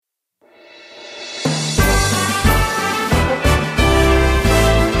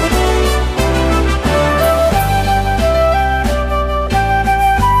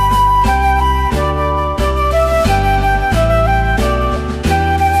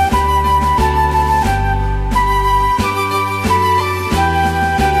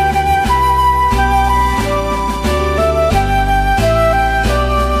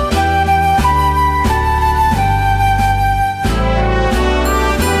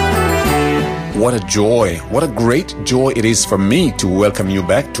What a joy, what a great joy it is for me to welcome you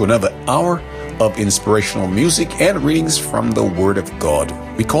back to another hour of inspirational music and readings from the Word of God.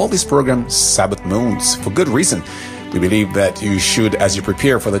 We call this program Sabbath Moods for good reason. We believe that you should, as you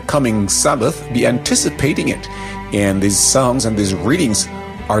prepare for the coming Sabbath, be anticipating it. And these songs and these readings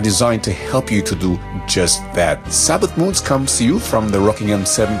are designed to help you to do just that. Sabbath Moods comes to you from the Rockingham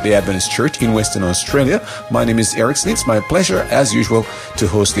Seventh-day Adventist Church in Western Australia. My name is Eric Snitz. It's my pleasure, as usual, to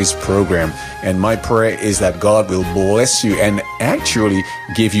host this program. And my prayer is that God will bless you and actually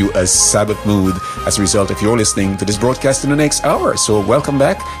give you a Sabbath mood as a result of your listening to this broadcast in the next hour. So welcome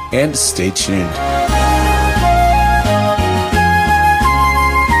back and stay tuned.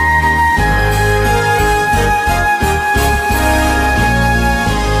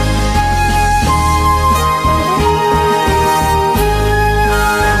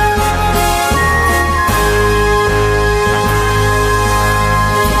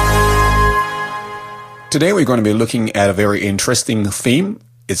 Today we're going to be looking at a very interesting theme.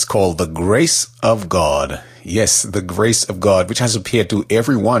 It's called the grace of God. Yes, the grace of God, which has appeared to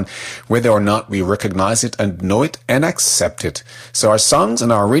everyone, whether or not we recognize it and know it and accept it. So our songs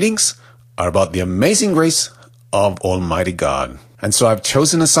and our readings are about the amazing grace of Almighty God. And so I've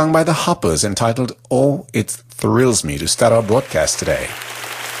chosen a song by the Hoppers entitled, "Oh, It Thrills Me," to start our broadcast today.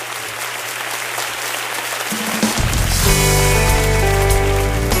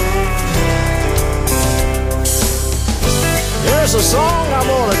 There's a song I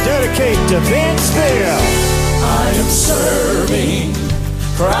want to dedicate to Vince Bill. I am serving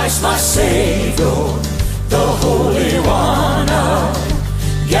Christ my Savior, the Holy One of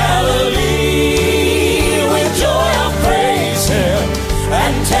Galilee. With joy I'll praise Him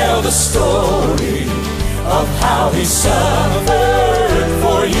and tell the story of how He suffered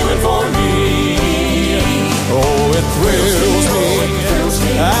for you and for me. Oh, it thrills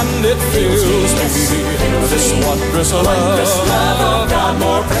me and it fills me. This wondrous love of God,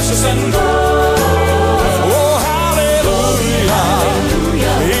 more precious than gold. Oh, hallelujah,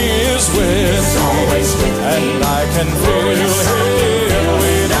 He is with me, and I can feel Him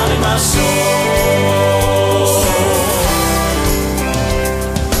way down in my soul.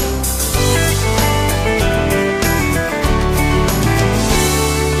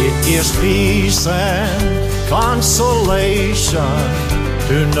 It gives peace and consolation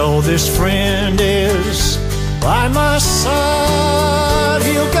to know this friend is by my side.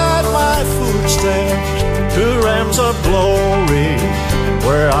 He'll guide my footsteps to realms of glory,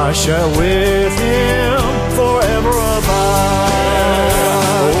 where I shall with Him forever abide.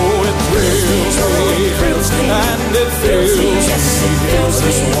 Oh, it thrills me and it fills me.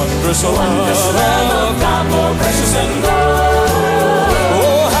 This wondrous love of God, more precious than gold.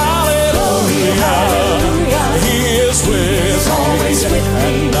 Oh, hallelujah, He is with me,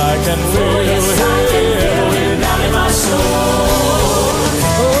 and I can feel Him down in my soul.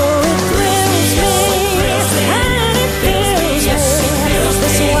 Oh, it thrills me, and it fills me.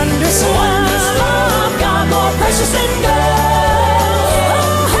 This wondrous love, God, more precious than gold.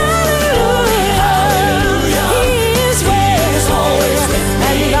 Oh, hallelujah, He is with me,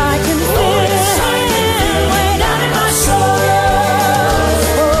 and I can feel Him way down in my soul.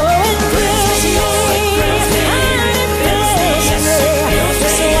 Oh, it thrills me, and it fills me.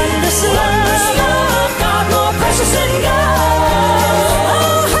 This wondrous love.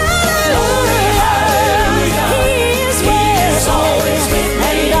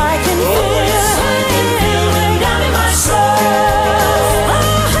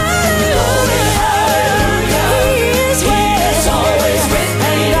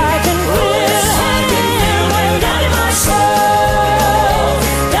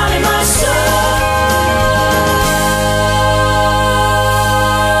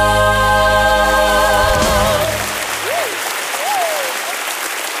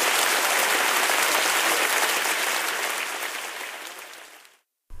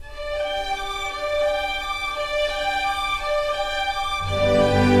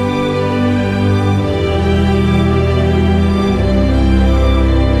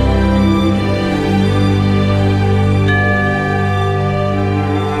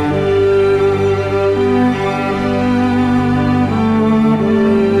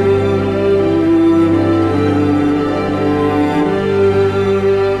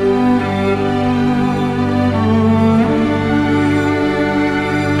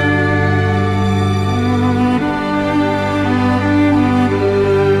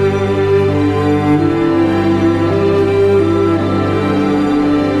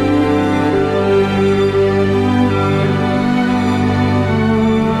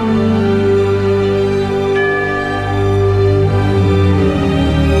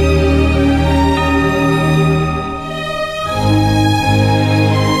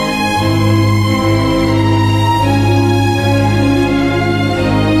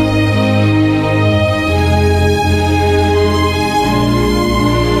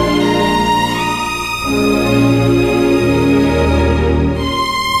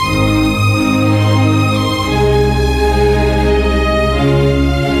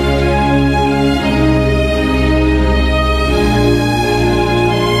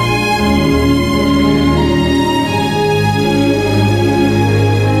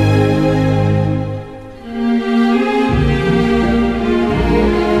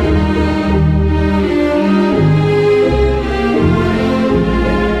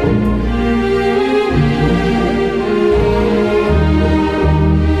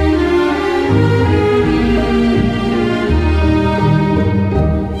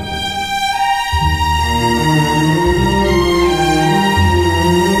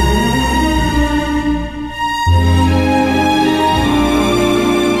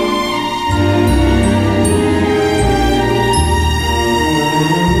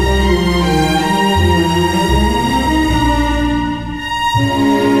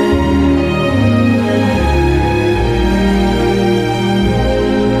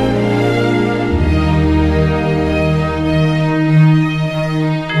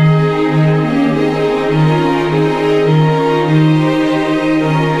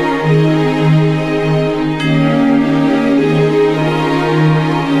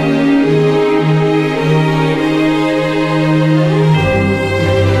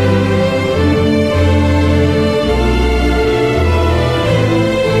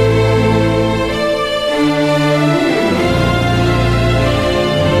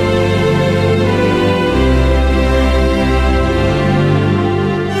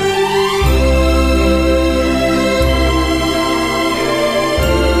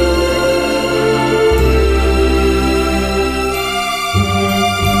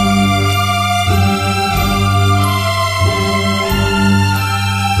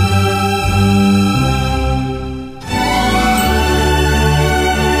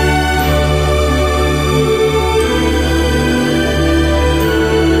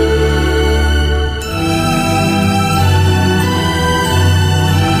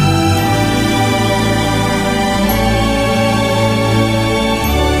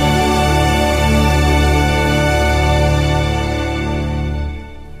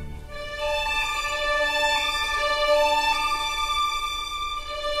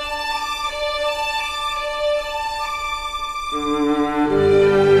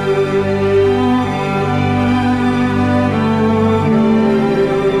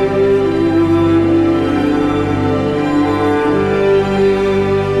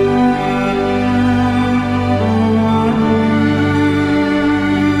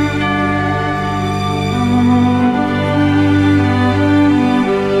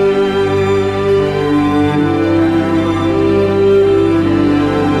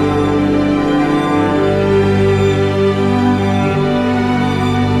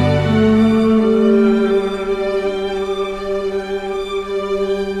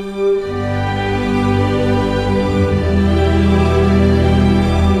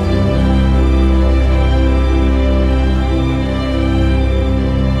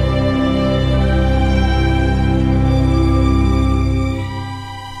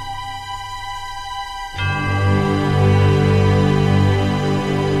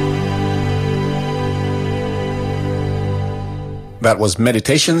 That was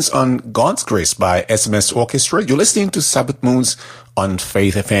Meditations on God's Grace by SMS Orchestra. You're listening to Sabbath Moons on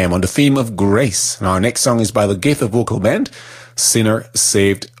Faith FM on the theme of grace. And our next song is by the Gaither Vocal Band, Sinner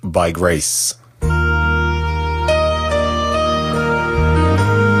Saved by Grace.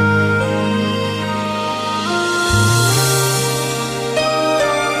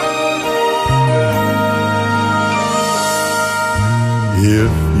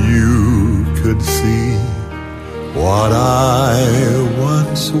 If you could see what I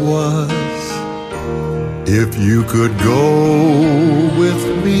once was, if you could go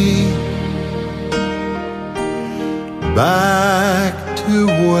with me back to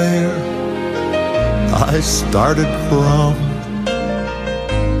where I started from,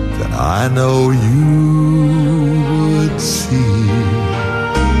 then I know you would see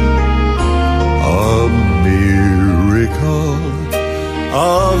a miracle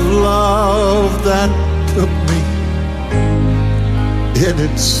of love that took me in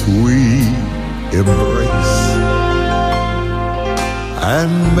its sweet embrace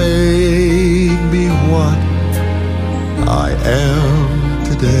and made me what I am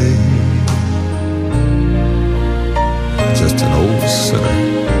today. Just an old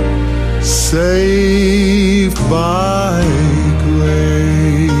sinner saved by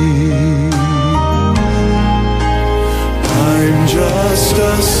grace. I'm just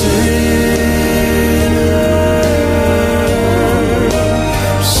a sinner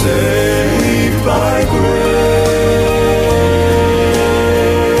saved by grace.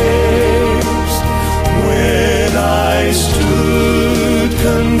 When I stood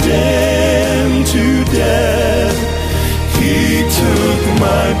condemned to death, He took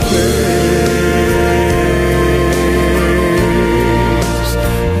my place.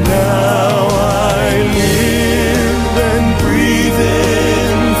 Now I live and breathe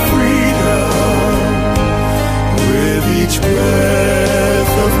in freedom. With each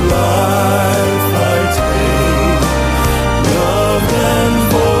breath of life I take, loved and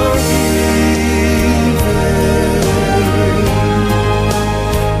forgiven,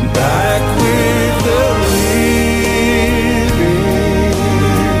 back with the living.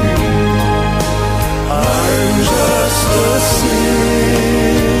 I'm just a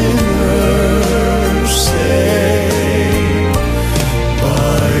sinner saved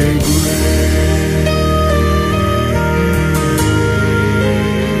by grace.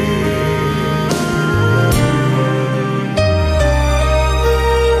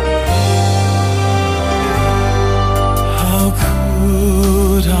 How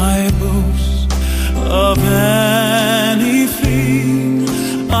could I boast of anything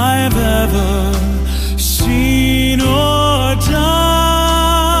I've ever seen or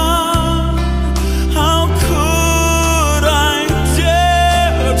done? How could I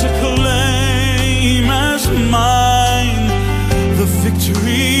dare to claim as mine the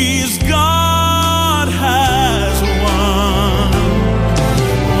victories God has won?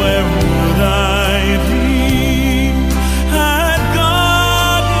 Where would I be had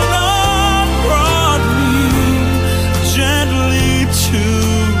God not brought me gently to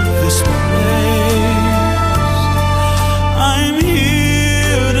this place?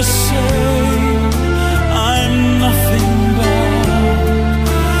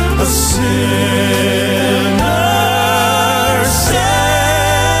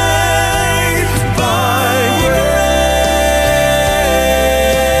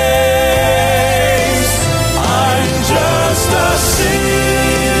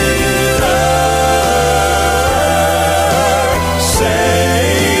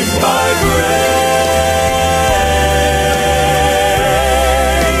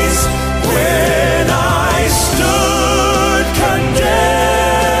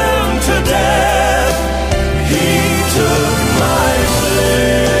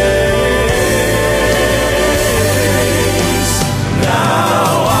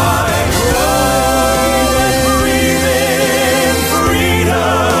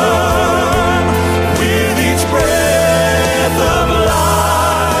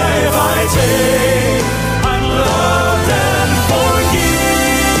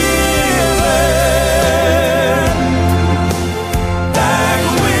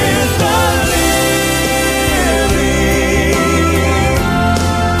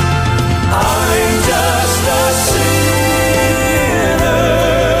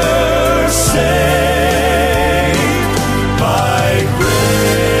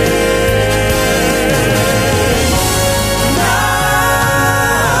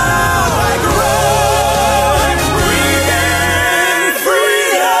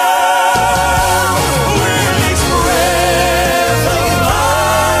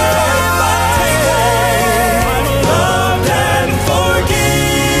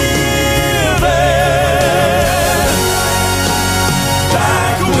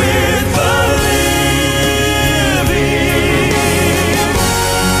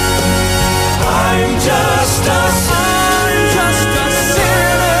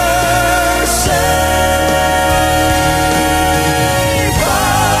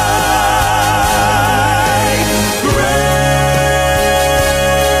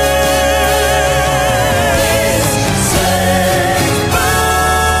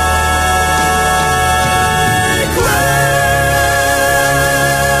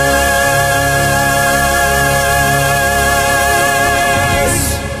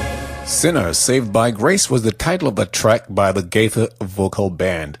 Sinner Saved by Grace was the title of the track by the Gaither Vocal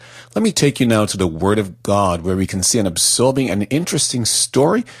Band. Let me take you now to the Word of God, where we can see an absorbing and interesting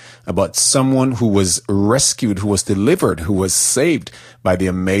story about someone who was rescued, who was delivered, who was saved by the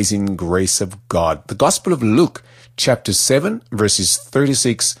amazing grace of God. The Gospel of Luke, chapter 7, verses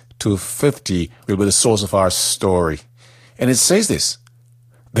 36 to 50 will be the source of our story. And it says this: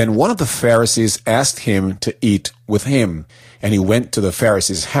 Then one of the Pharisees asked him to eat with him. And he went to the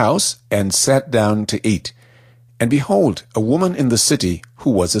Pharisee's house and sat down to eat. And behold, a woman in the city who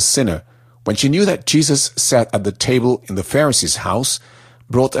was a sinner, when she knew that Jesus sat at the table in the Pharisee's house,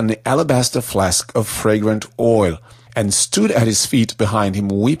 brought an alabaster flask of fragrant oil, and stood at his feet behind him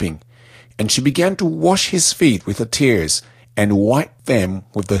weeping. And she began to wash his feet with her tears, and wiped them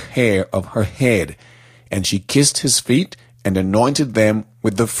with the hair of her head. And she kissed his feet, and anointed them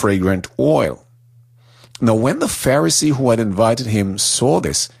with the fragrant oil. Now when the Pharisee who had invited him saw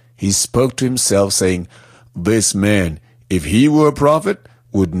this, he spoke to himself, saying, This man, if he were a prophet,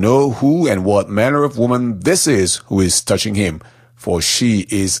 would know who and what manner of woman this is who is touching him, for she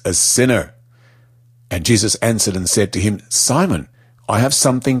is a sinner. And Jesus answered and said to him, Simon, I have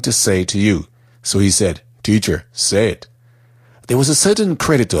something to say to you. So he said, Teacher, say it. There was a certain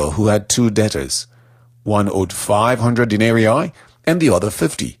creditor who had 2 debtors. One owed 500 denarii, and the other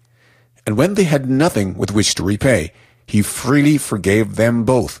 50. And when they had nothing with which to repay, he freely forgave them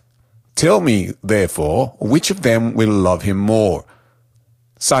both. Tell me, therefore, which of them will love him more?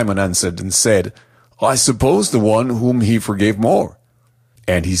 Simon answered and said, I suppose the one whom he forgave more.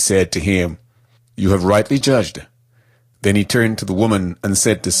 And he said to him, You have rightly judged. Then he turned to the woman and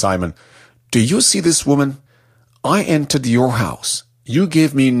said to Simon, Do you see this woman? I entered your house. You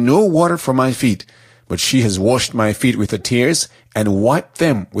gave me no water for my feet, but she has washed my feet with her tears and wiped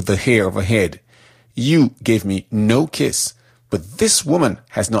them with the hair of her head. You gave me no kiss, but this woman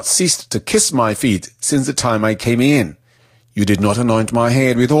has not ceased to kiss my feet since the time I came in. You did not anoint my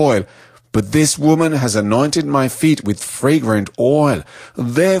head with oil, but this woman has anointed my feet with fragrant oil.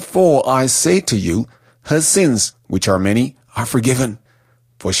 Therefore I say to you, her sins, which are many, are forgiven,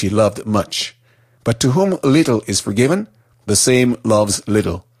 for she loved much. But to whom little is forgiven, the same loves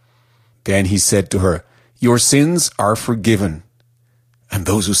little. Then he said to her, Your sins are forgiven. And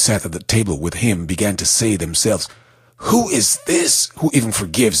those who sat at the table with him began to say themselves, Who is this who even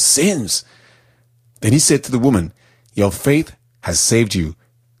forgives sins? Then he said to the woman, Your faith has saved you.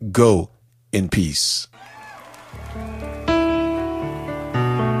 Go in peace.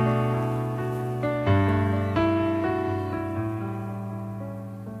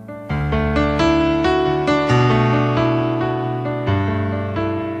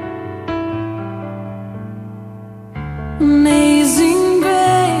 Amazing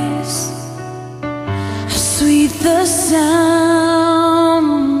grace, how sweet the sound.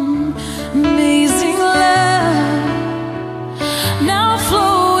 Amazing love, now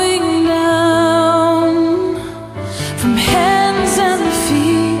flowing down from hands and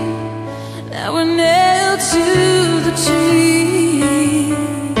feet that were nailed to the tree.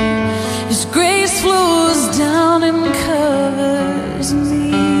 His grace flows down and covers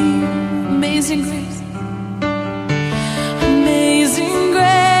me. Amazing grace.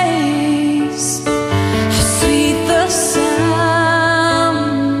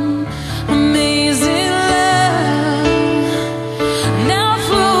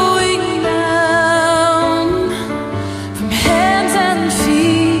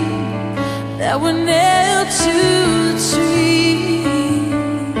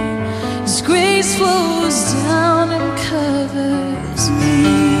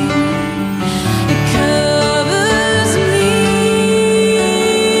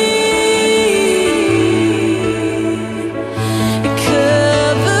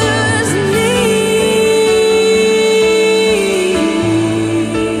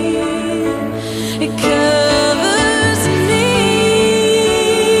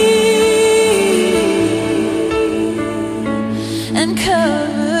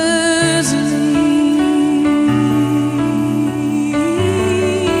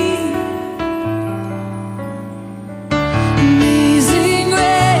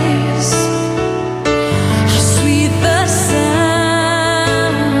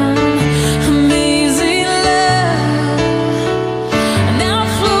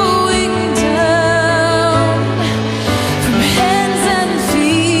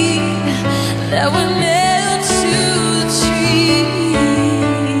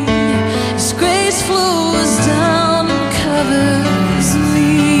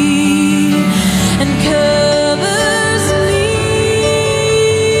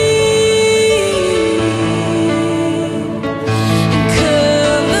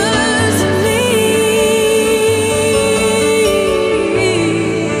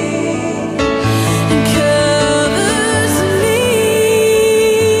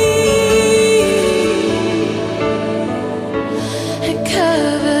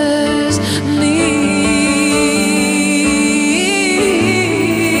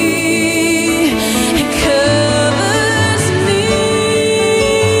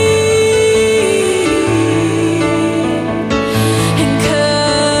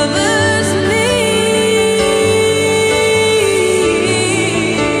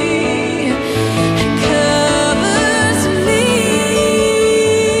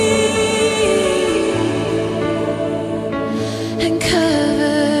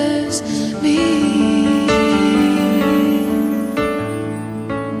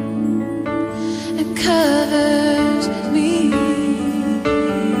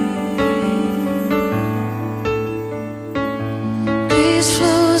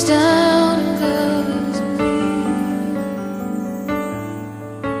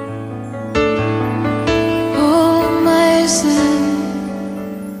 sin,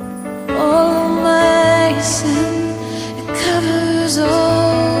 all my sin. It covers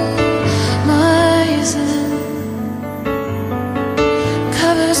all my sin,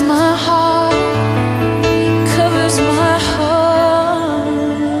 covers my heart, covers my heart.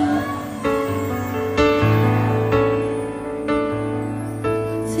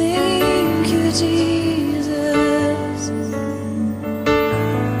 Thank you, Jesus.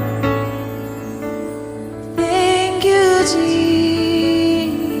 Thank you, Jesus.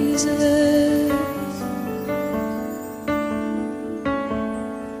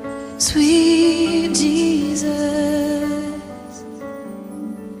 Sweet Jesus.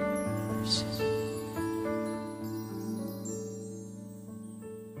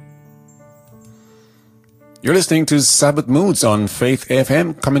 You're listening to Sabbath Moods on Faith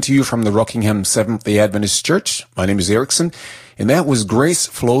FM, coming to you from the Rockingham Seventh-day Adventist Church. My name is Erickson, and that was Grace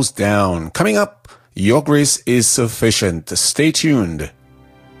Flows Down. Coming up, Your Grace is Sufficient. Stay tuned.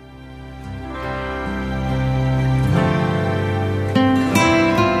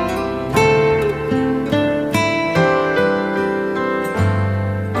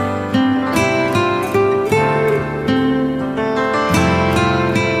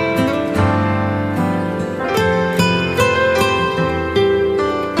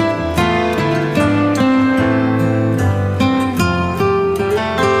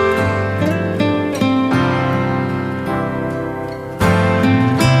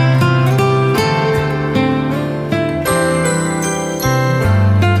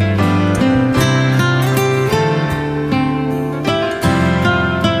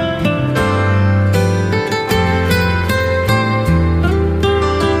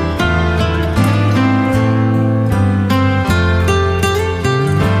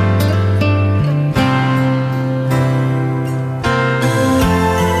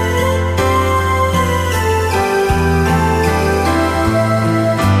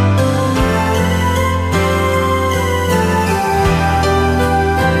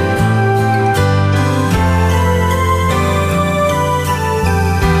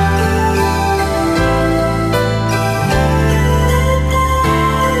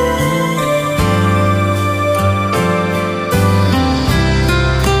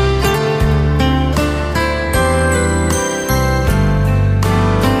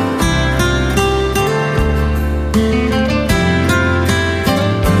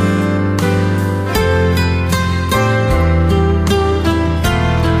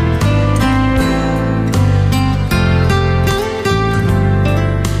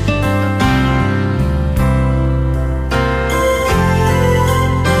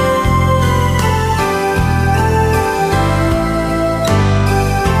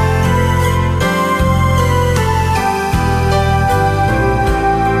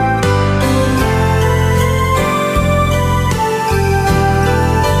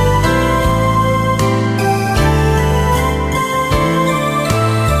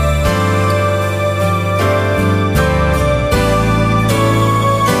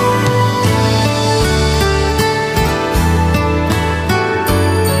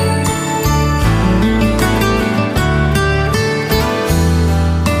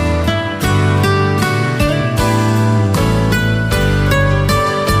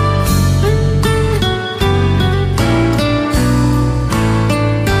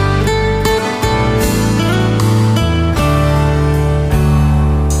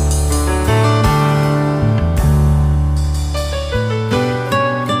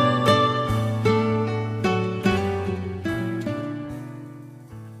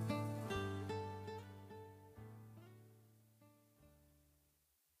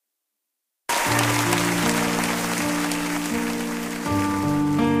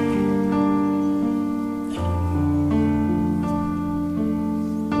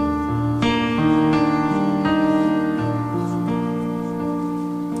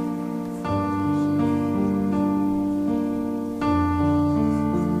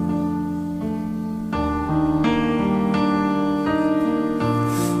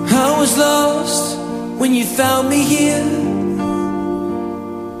 was lost when you found me here.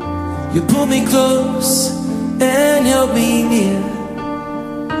 You pulled me close and held me near.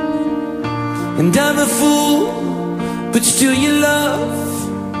 And I'm a fool, but still you love.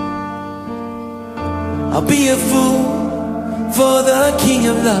 I'll be a fool for the King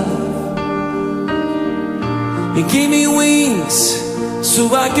of Love. He gave me wings so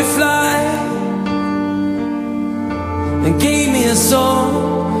I could fly, and gave me a song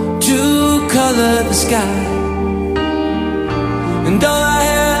to color the sky. And all I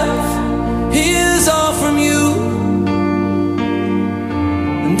have is all from you,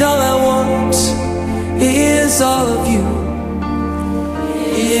 and all I want is all of you.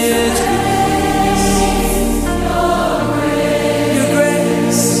 It's your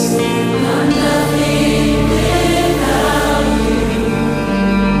grace. I'm nothing without you.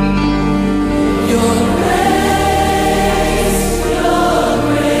 Your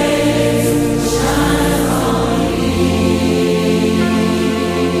grace shines on me.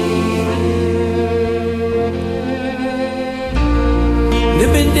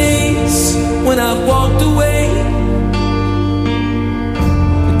 There've been days when I've walked away,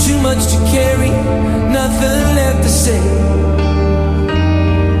 too much to carry, nothing left to say.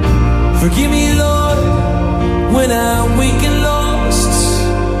 Forgive me, Lord, when I'm weak and lost,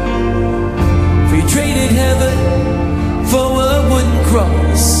 for you traded heaven for a wooden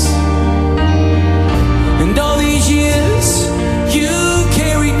cross. And all these years you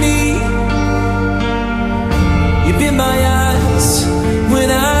carried me. You've been my eyes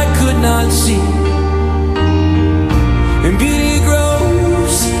when I could not see. And beauty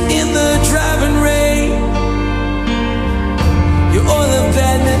grows in the driving rain. Your oil of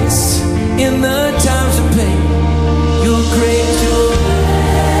gladness in the times of pain. Your grace, your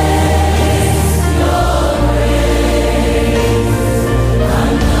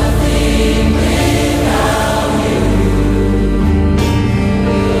I'm nothing without you.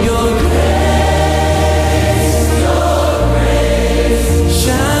 Your grace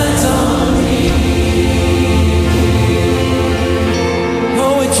shines on me.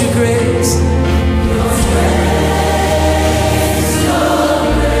 Oh, it's your grace.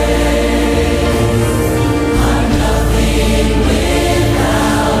 I'm nothing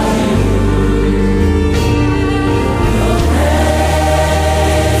without you. Your grace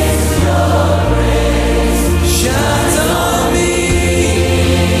shines on me.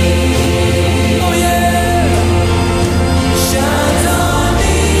 Oh yeah, shines on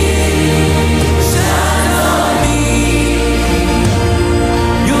me, shines on me.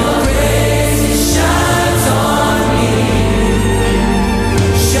 Your grace shines on me,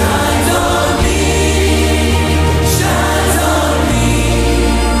 shines on me, shines on me.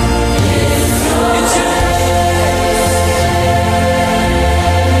 It's your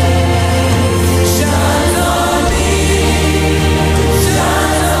shines on me,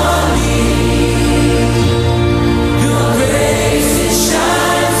 shines on me. Your grace it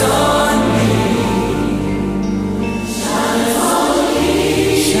shines on me, shines on me,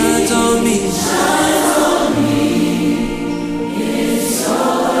 shines on me, shines on me.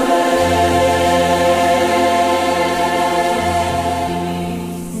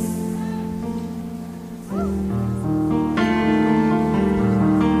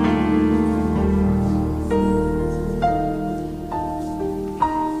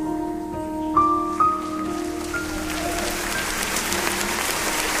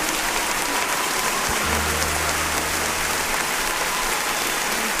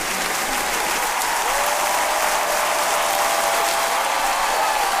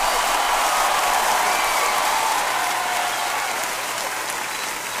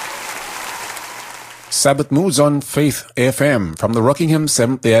 It's Sabbath Moods on Faith FM from the Rockingham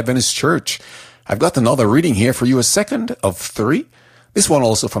Seventh-day Adventist Church. I've got another reading here for you, a second of 3. This one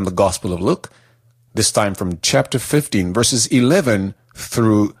also from the Gospel of Luke, this time from chapter 15, verses 11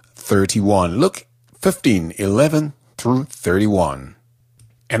 through 31. Luke 15, 11 through 31.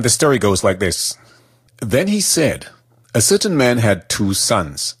 And the story goes like this. Then he said, a certain man had 2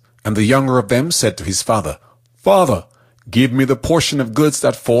 sons, and the younger of them said to his father, Father, give me the portion of goods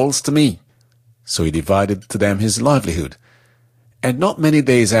that falls to me. So he divided to them his livelihood. And not many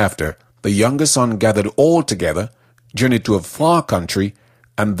days after, the younger son gathered all together, journeyed to a far country,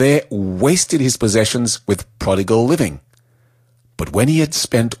 and there wasted his possessions with prodigal living. But when he had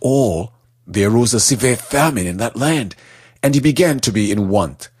spent all, there arose a severe famine in that land, and he began to be in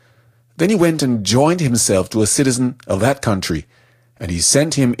want. Then he went and joined himself to a citizen of that country, and he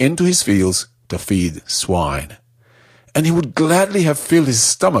sent him into his fields to feed swine. And he would gladly have filled his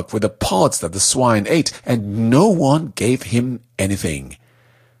stomach with the pods that the swine ate, and no one gave him anything.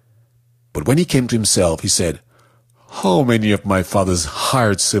 But when he came to himself, he said, How many of my father's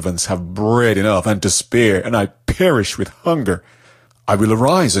hired servants have bread enough and to spare, and I perish with hunger? I will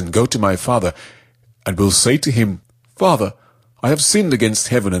arise and go to my father, and will say to him, Father, I have sinned against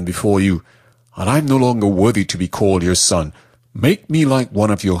heaven and before you, and I am no longer worthy to be called your son. Make me like one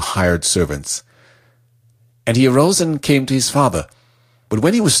of your hired servants. And he arose and came to his father. But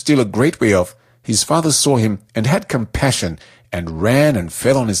when he was still a great way off, his father saw him and had compassion, and ran and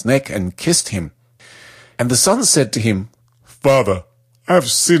fell on his neck and kissed him. And the son said to him, Father, I have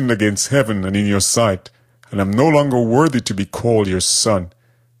sinned against heaven and in your sight, and am no longer worthy to be called your son.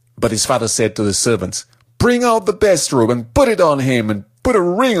 But his father said to the servants, Bring out the best robe and put it on him, and put put a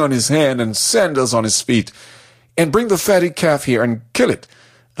ring on his hand and sandals on his feet, and bring the fatted calf here and kill it,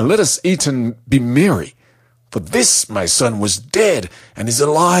 and let us eat and be merry. For this my son was dead and is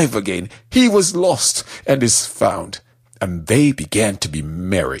alive again. He was lost and is found. And they began to be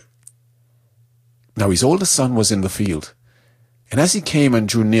merry. Now his oldest son was in the field, and as he came and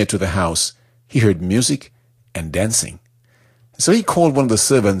drew near to the house, he heard music and dancing. So he called one of the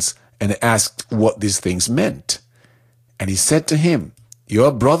servants and asked what these things meant. And he said to him,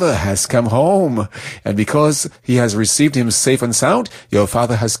 Your brother has come home, and because he has received him safe and sound, your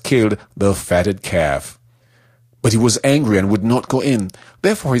father has killed the fatted calf. But he was angry and would not go in.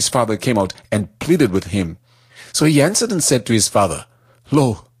 Therefore his father came out and pleaded with him. So he answered and said to his father,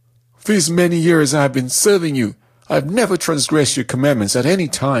 Lo, these many years I have been serving you. I have never transgressed your commandments at any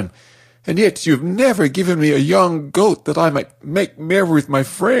time. And yet you have never given me a young goat that I might make merry with my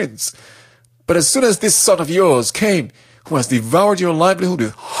friends. But as soon as this son of yours came, who has devoured your livelihood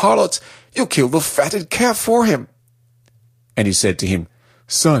with harlots, you killed the fatted calf for him. And he said to him,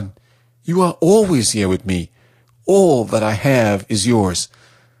 Son, you are always here with me. All that I have is yours.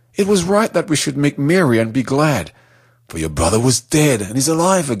 It was right that we should make merry and be glad. For your brother was dead and is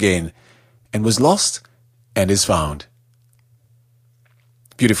alive again, and was lost and is found.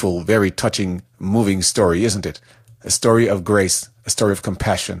 Beautiful, very touching, moving story, isn't it? A story of grace, a story of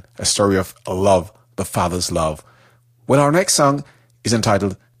compassion, a story of love, the Father's love. Well, our next song is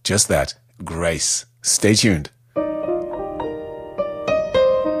entitled just that, Grace. Stay tuned.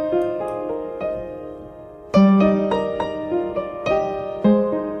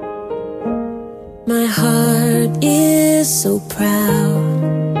 My heart is so proud.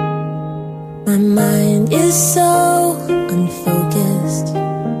 My mind is so unfocused.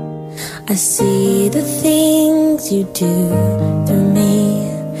 I see the things you do through me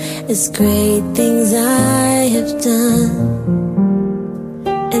as great things I have done.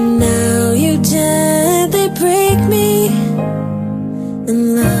 And now you gently break me,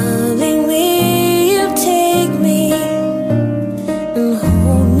 and lovingly you take me and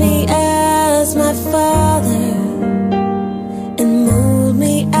hold me as my Father, and mold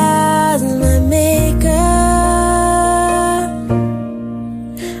me as my Maker.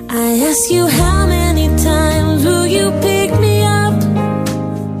 I ask you, how many times will you pick me up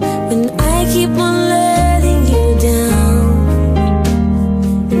when I keep on letting you down?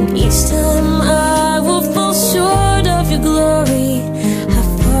 And each time I will fall short of your glory. How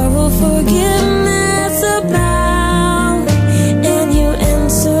far will forgiveness abound? And you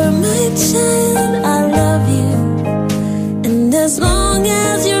answer, my child, I love you. And as long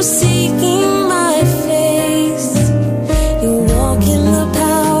as you're seeking my face, you walk in the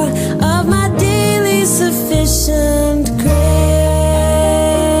power of my daily sufficient grace.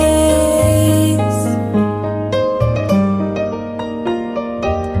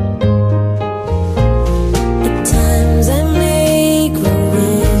 At times I may grow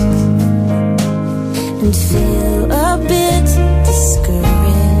weak and feel a bit discouraged,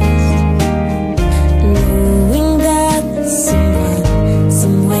 knowing that someone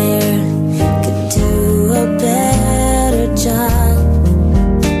somewhere could do a better job.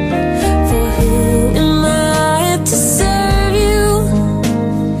 For who am I to serve you?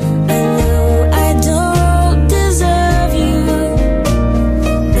 I know I don't deserve you,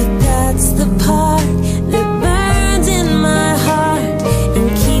 but that's the part that burns in my heart and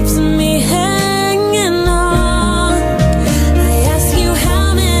keeps me hanging on. I ask you,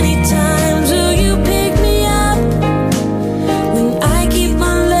 how many times will you pick me up when I keep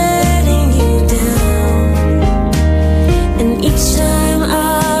on letting you down? And each time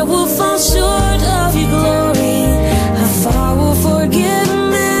I will fall short of your glory. How far will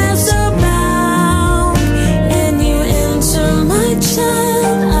forgiveness abound? And you answer, my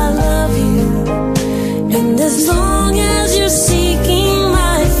child, I love you. And as long as you're seeking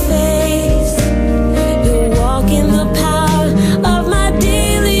my face, you walk in the power of my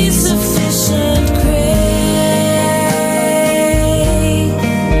daily sufficient grace.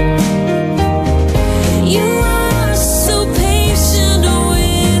 You are so patient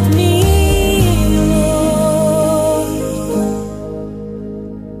with me, Lord.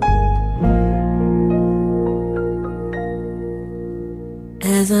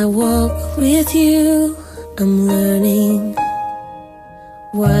 As I walk with you, I'm learning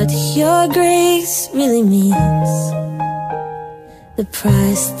what your grace really means. The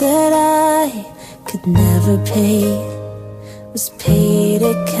price that I could never pay was paid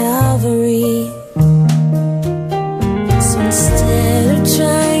at Calvary. So instead of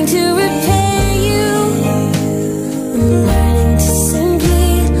trying to repay you, I'm learning to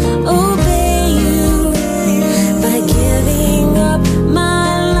simply obey you by giving up my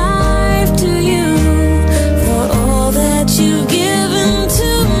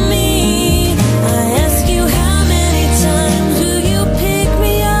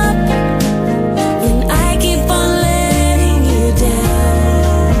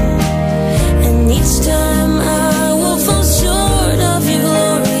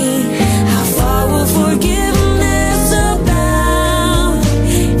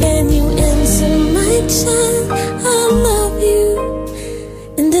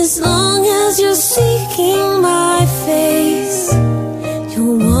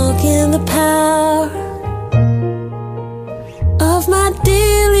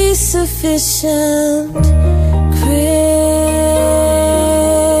sufficient grace.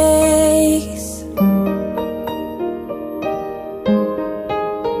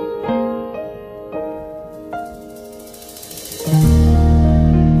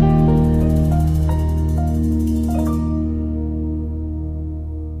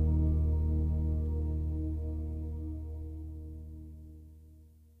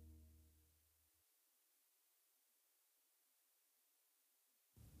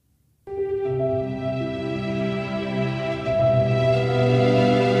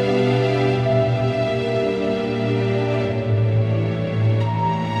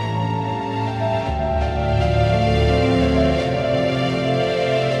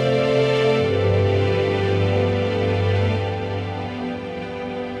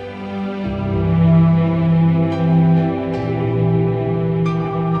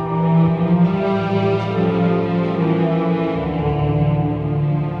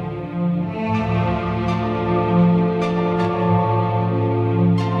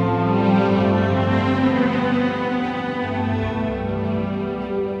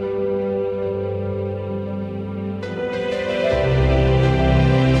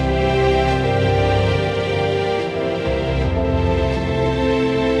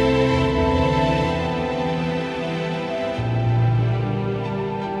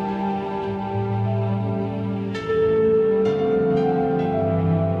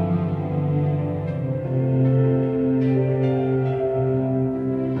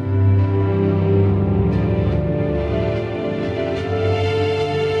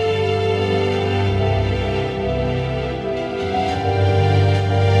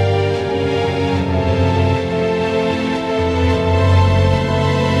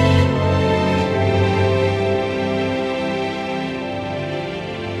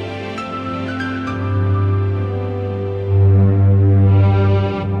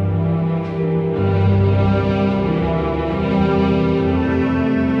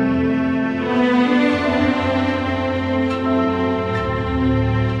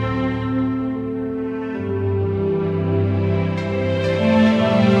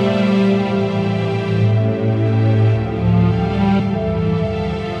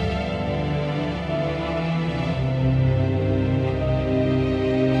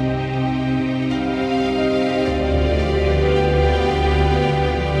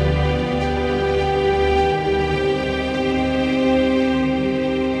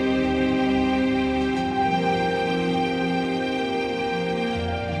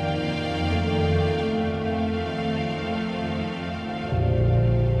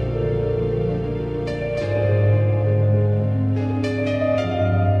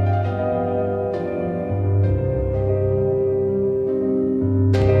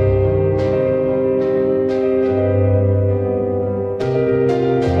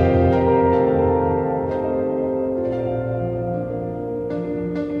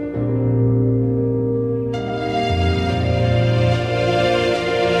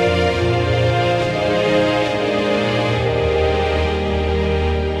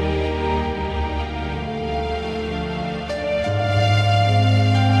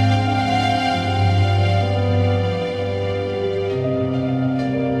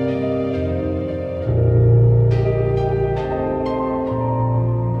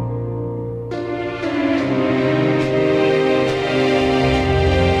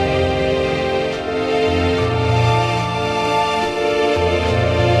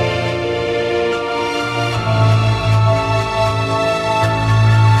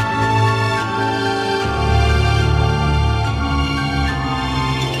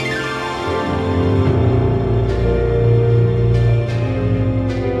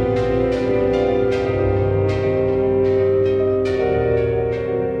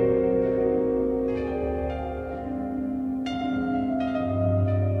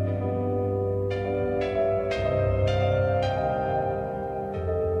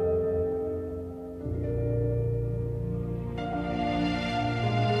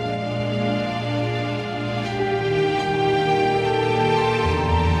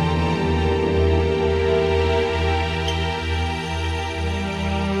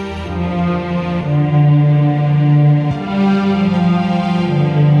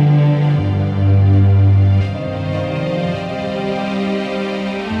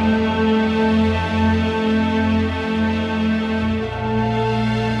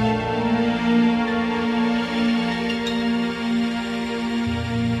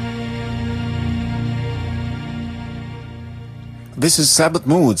 This is Sabbath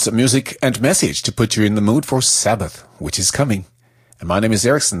Moods, music and message to put you in the mood for Sabbath, which is coming. And my name is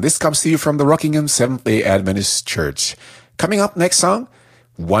Erickson. This comes to you from the Rockingham Seventh-day Adventist Church. Coming up next song,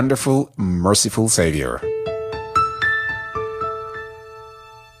 Wonderful, Merciful Savior.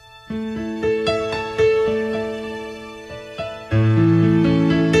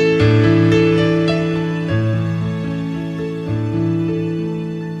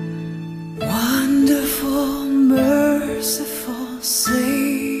 Wonderful, merciful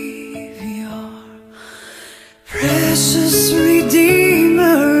Savior, precious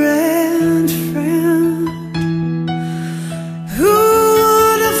Redeemer and friend, who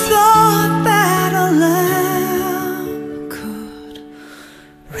would have thought that a lamb could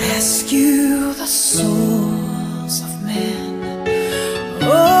rescue the souls of men?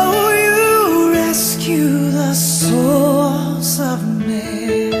 Oh, you rescue the souls of men.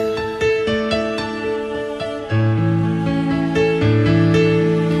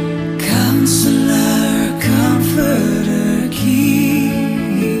 Counselor, comforter,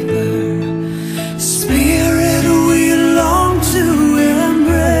 keeper, Spirit we long to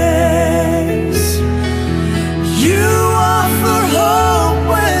embrace. You offer hope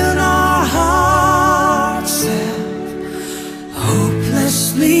when our hearts have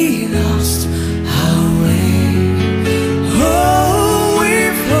hopelessly lost our way. Oh,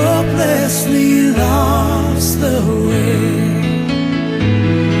 we've hopelessly lost the way.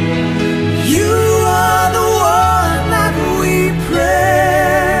 You are the one that we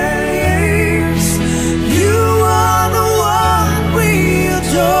praise. You are the one we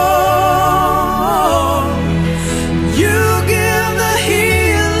adore. You give the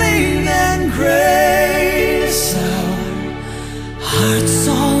healing and grace our hearts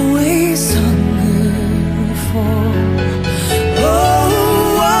always hunger for.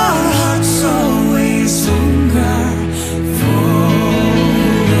 Oh, our hearts always hunger for.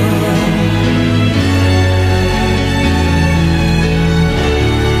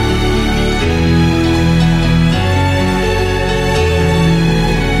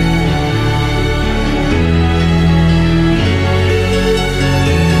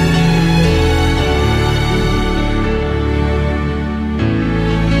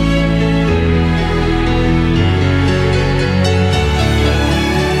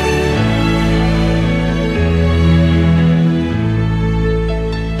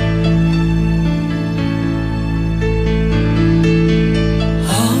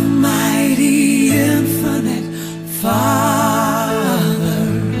 Almighty, infinite Father,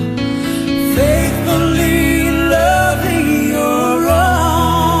 faithfully loving your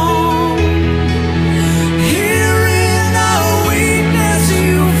own. Here in our weakness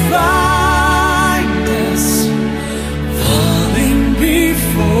you find us, falling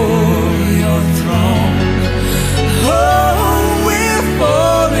before your throne. Oh, we're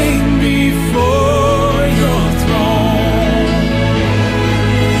falling before your throne.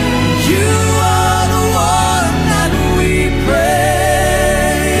 You are the one that we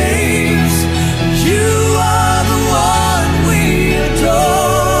praise. You are the one we adore.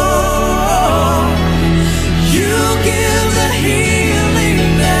 You give the healing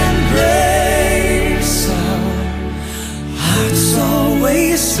and grace our hearts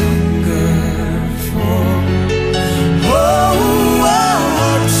always hunger for. Oh, our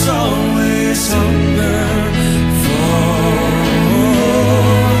hearts always hunger for.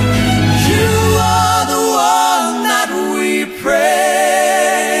 You are the one that we praise.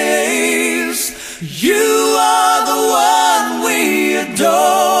 You are the one we adore.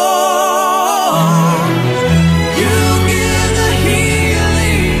 You give the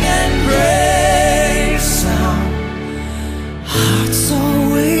healing and grace our hearts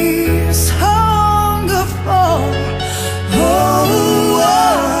always hunger for. Oh,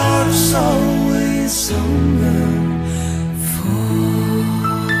 our hearts always hunger for.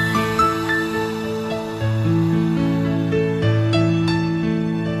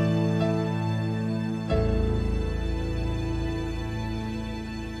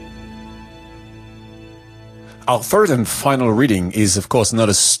 Our third and final reading is, of course, not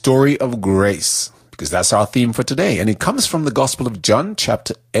a story of grace, because that's our theme for today. And it comes from the Gospel of John,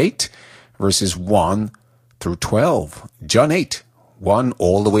 chapter 8, verses 1 through 12. John 8, 1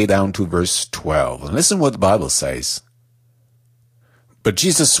 all the way down to verse 12. And listen what the Bible says. But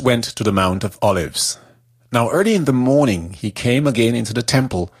Jesus went to the Mount of Olives. Now early in the morning he came again into the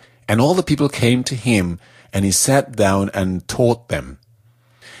temple, and all the people came to him, and he sat down and taught them.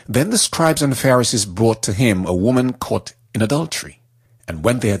 Then the scribes and Pharisees brought to him a woman caught in adultery. And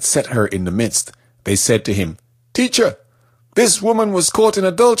when they had set her in the midst, they said to him, Teacher, this woman was caught in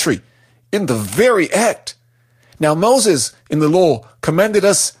adultery, in the very act. Now Moses in the law commanded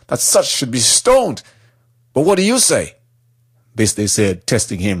us that such should be stoned. But what do you say? This they said,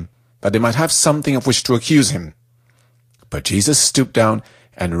 testing him, that they might have something of which to accuse him. But Jesus stooped down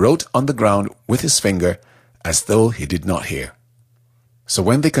and wrote on the ground with his finger as though he did not hear. So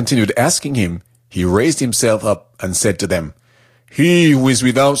when they continued asking him, he raised himself up and said to them, "He who is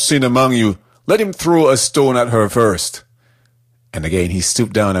without sin among you, let him throw a stone at her first." And again he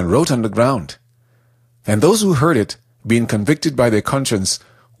stooped down and wrote on the ground. And those who heard it, being convicted by their conscience,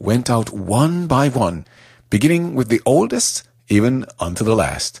 went out one by one, beginning with the oldest, even unto the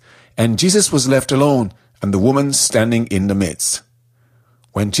last. And Jesus was left alone, and the woman standing in the midst.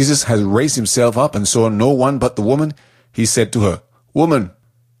 When Jesus had raised himself up and saw no one but the woman, he said to her, "Woman,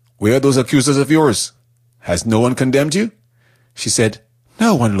 where are those accusers of yours? Has no one condemned you?" She said,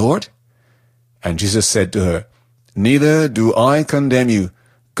 "No one, Lord." And Jesus said to her, "Neither do I condemn you.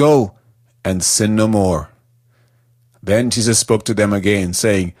 Go and sin no more." Then Jesus spoke to them again,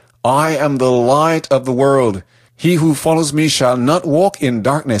 saying, "I am the light of the world. He who follows me shall not walk in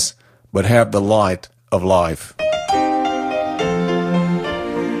darkness, but have the light of life."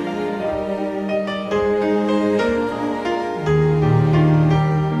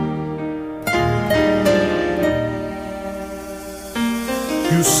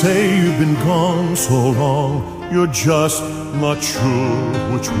 You say you've been gone so long, you're just not sure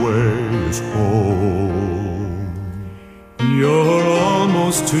which way is home. You're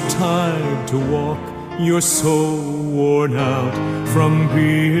almost too tired to walk, you're so worn out from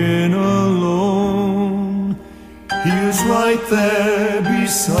being alone. He is right there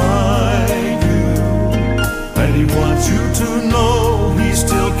beside you, and he wants you to know he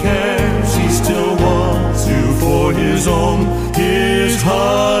still cares, he still wants you for his own. His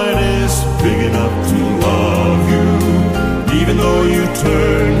heart is big enough to love you, even though you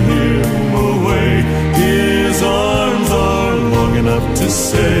turn him away. His arms are long enough to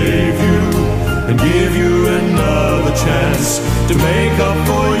save you and give you another chance to make up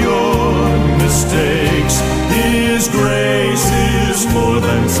for your mistakes. His grace is more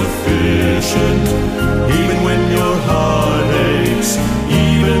than sufficient, even when your heart aches,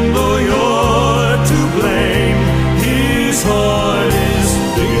 even though you're to blame. His heart is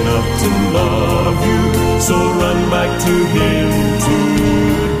big enough to love you, so run back to him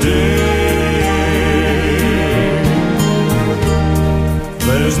today.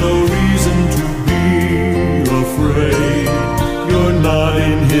 There's no reason to be afraid, you're not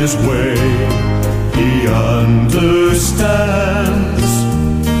in his way. He understands,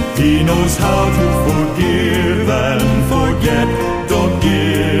 he knows how to forgive and forget. Don't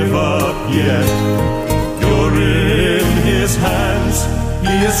give up yet, you're in his hands.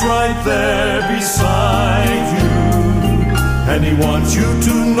 He is right there beside you, and he wants you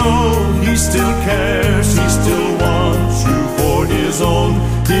to know he still cares, he still wants you for his own.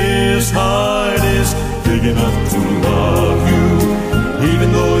 His heart is big enough to love you, even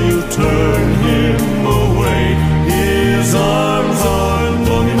though you turn him away. His arms are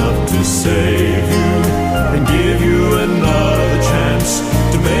long enough to save you and give you another chance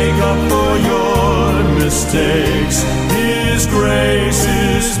to make up for your mistakes. His grace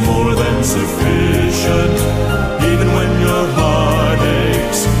is more than sufficient, even when your heart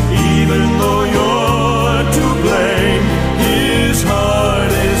aches, even though you're to blame. His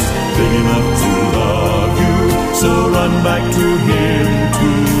heart is big enough to love you, so run back to him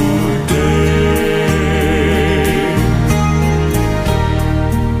today.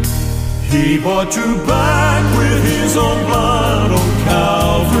 He bought you back with his own blood on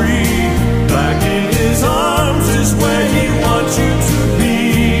Calvary. Back in his arms is where he wants you to be,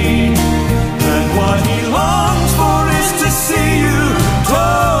 and what he longs for is to see you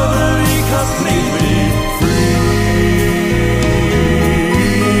totally, completely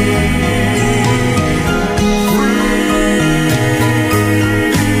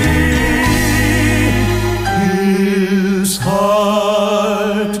His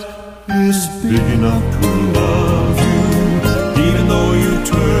heart is big enough to love you, even though you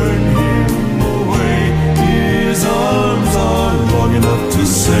turn him away. His arms are long enough to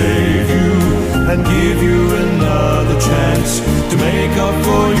save you and give you another chance to make up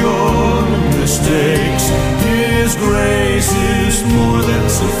for your mistakes. His grace is more than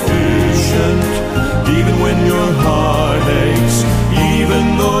sufficient, even when your heart aches,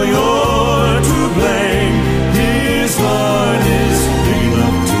 even though you're to blame. His heart is big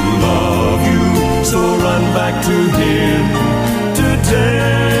enough to love you, so run back to him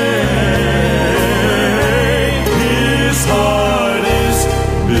today. His heart is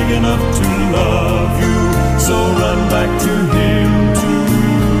big enough to love you, so run back to him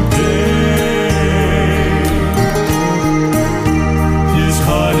today.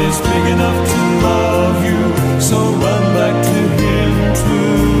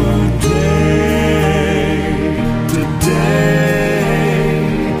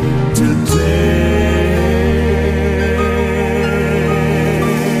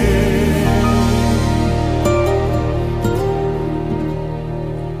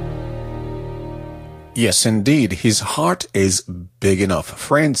 Yes, indeed. His heart is big enough.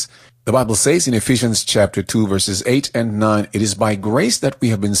 Friends, the Bible says in Ephesians chapter 2, verses 8 and 9, it is by grace that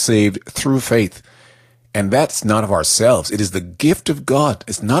we have been saved through faith. And that's not of ourselves. It is the gift of God.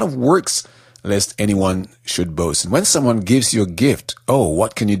 It's not of works, lest anyone should boast. And when someone gives you a gift, oh,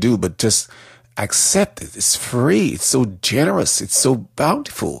 what can you do but just accept it? It's free. It's so generous. It's so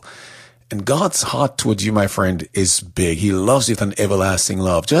bountiful. And God's heart towards you, my friend, is big. He loves you with an everlasting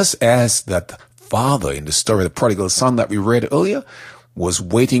love. Just as that father in the story of the prodigal son that we read earlier was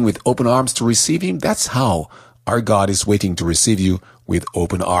waiting with open arms to receive him, that's how our God is waiting to receive you with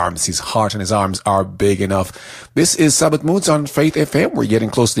open arms. His heart and his arms are big enough. This is Sabbath Moods on Faith FM. We're getting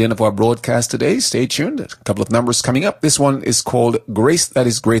close to the end of our broadcast today. Stay tuned. A couple of numbers coming up. This one is called Grace That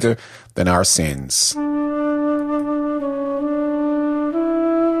Is Greater Than Our Sins.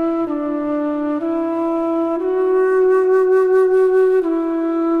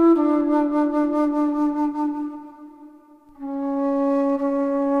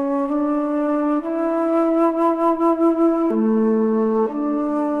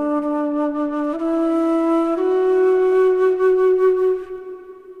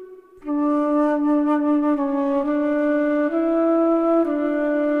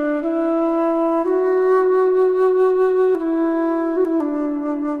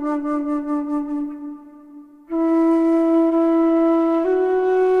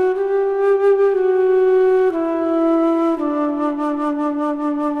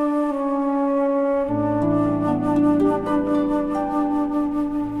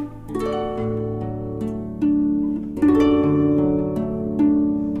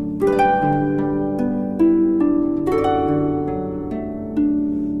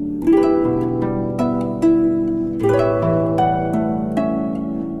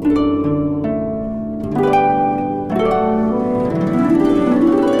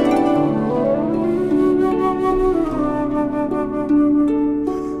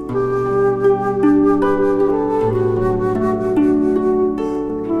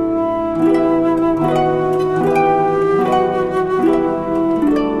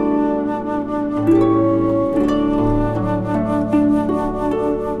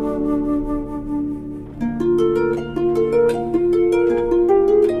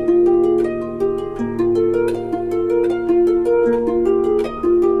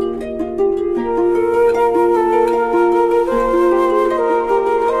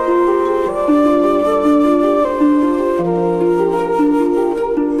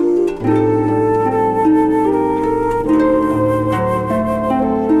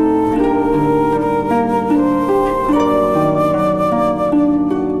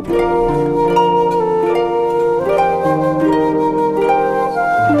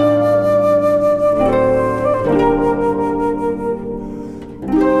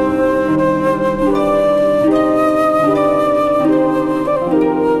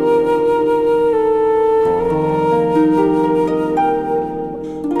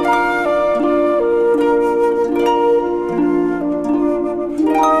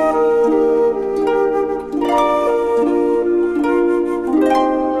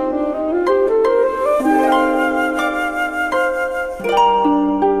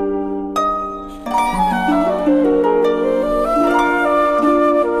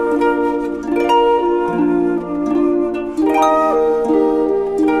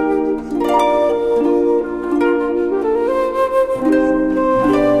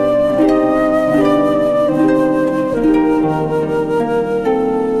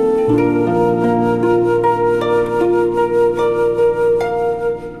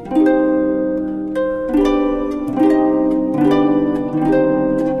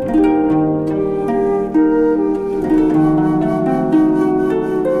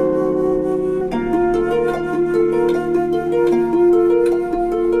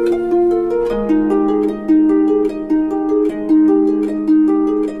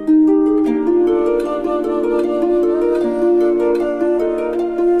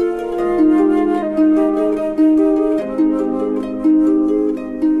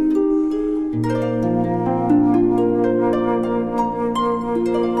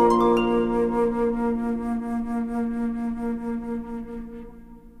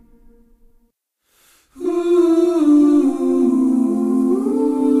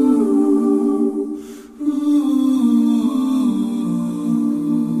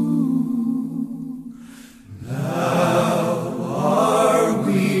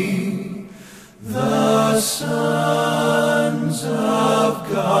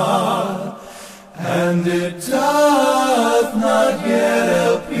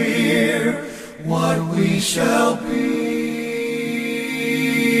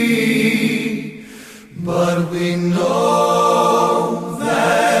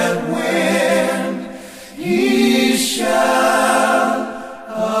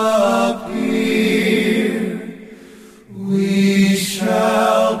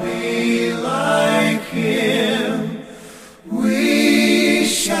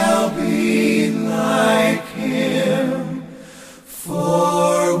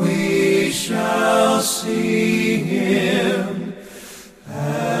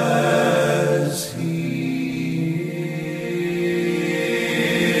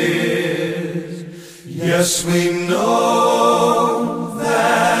 Yes, we know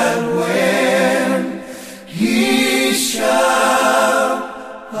that when He shall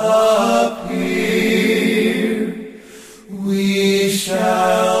appear, we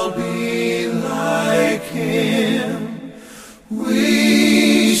shall be like Him.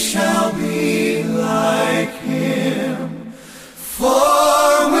 We shall be like Him.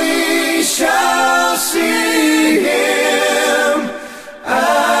 For we shall see Him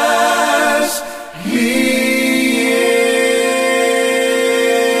as He is.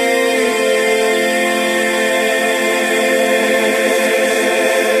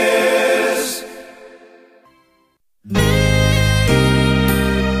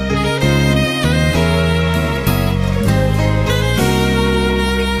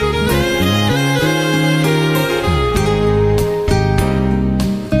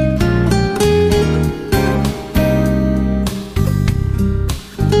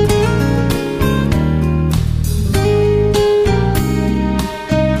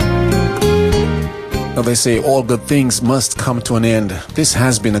 Now they say all good things must come to an end. This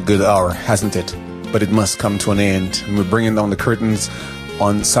has been a good hour, hasn't it? But it must come to an end. And we're bringing down the curtains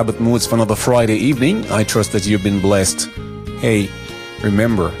on Sabbath Moods for another Friday evening. I trust that you've been blessed. Hey,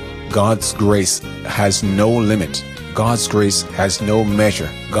 remember, God's grace has no limit. God's grace has no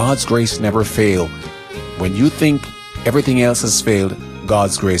measure. God's grace never fails. When you think everything else has failed,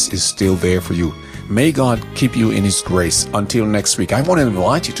 God's grace is still there for you. May God keep you in His grace. Until next week, I want to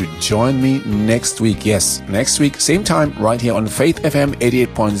invite you to join me next week. Yes, next week, same time, right here on Faith FM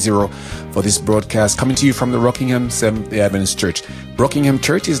 88.0 for this broadcast coming to you from the Rockingham Seventh-day Adventist Church. Rockingham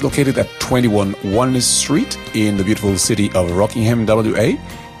Church is located at 21 Oneness Street in the beautiful city of Rockingham, WA.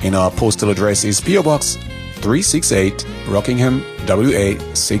 And our postal address is P.O. Box 368, Rockingham, WA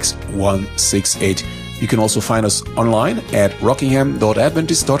 6168. You can also find us online at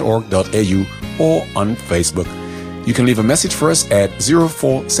rockingham.adventist.org.au or on Facebook. You can leave a message for us at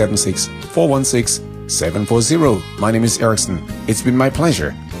 0476 416 740. My name is Erickson. It's been my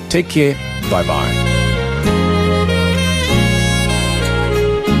pleasure. Take care. Bye-bye.